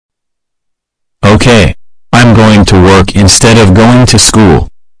Okay. I'm going to work instead of going to school.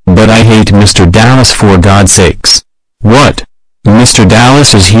 But I hate Mr. Dallas, for God's sakes. What? Mr.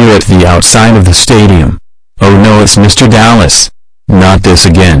 Dallas is here at the outside of the stadium. Oh no, it's Mr. Dallas. Not this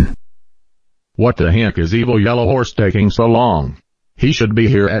again. What the heck is Evil Yellow Horse taking so long? He should be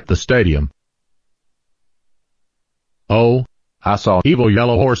here at the stadium. Oh, I saw Evil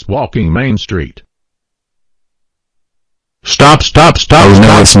Yellow Horse walking Main Street. Stop, stop, stop, oh,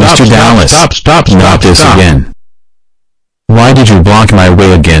 no, it's Mr. Dallas. Not this again. Why did you block my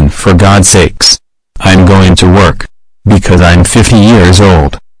way again, for God's sakes? I'm going to work. Because I'm 50 years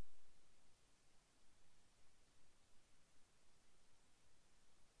old.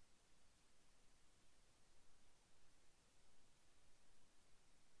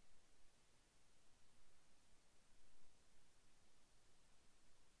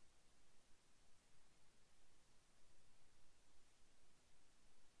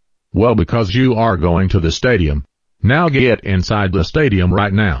 Well, because you are going to the stadium. Now get inside the stadium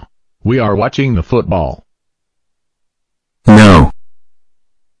right now. We are watching the football. No.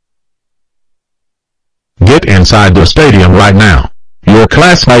 Get inside the stadium right now. Your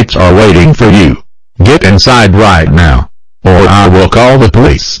classmates are waiting for you. Get inside right now, or I will call the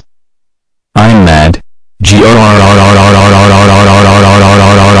police. I'm mad.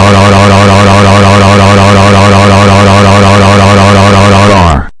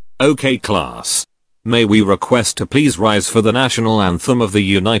 Okay class. May we request to please rise for the national anthem of the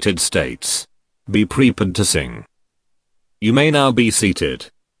United States. Be prepared to sing. You may now be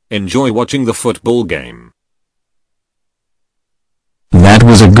seated. Enjoy watching the football game. That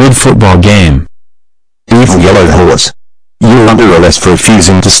was a good football game. Evil Yellow Horse. You're under arrest for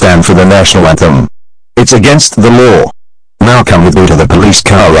refusing to stand for the national anthem. It's against the law. Now come with me to the police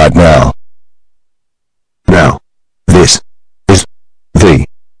car right now. Now. This is the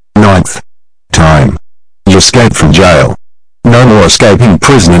 9th time you escaped from jail. No more escaping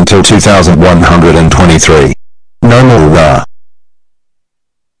prison until 2123. No more rah.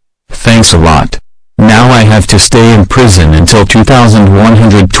 Thanks a lot. Now I have to stay in prison until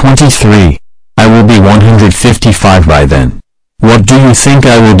 2123. I will be 155 by then. What do you think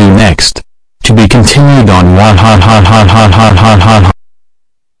I will do next? To be continued on what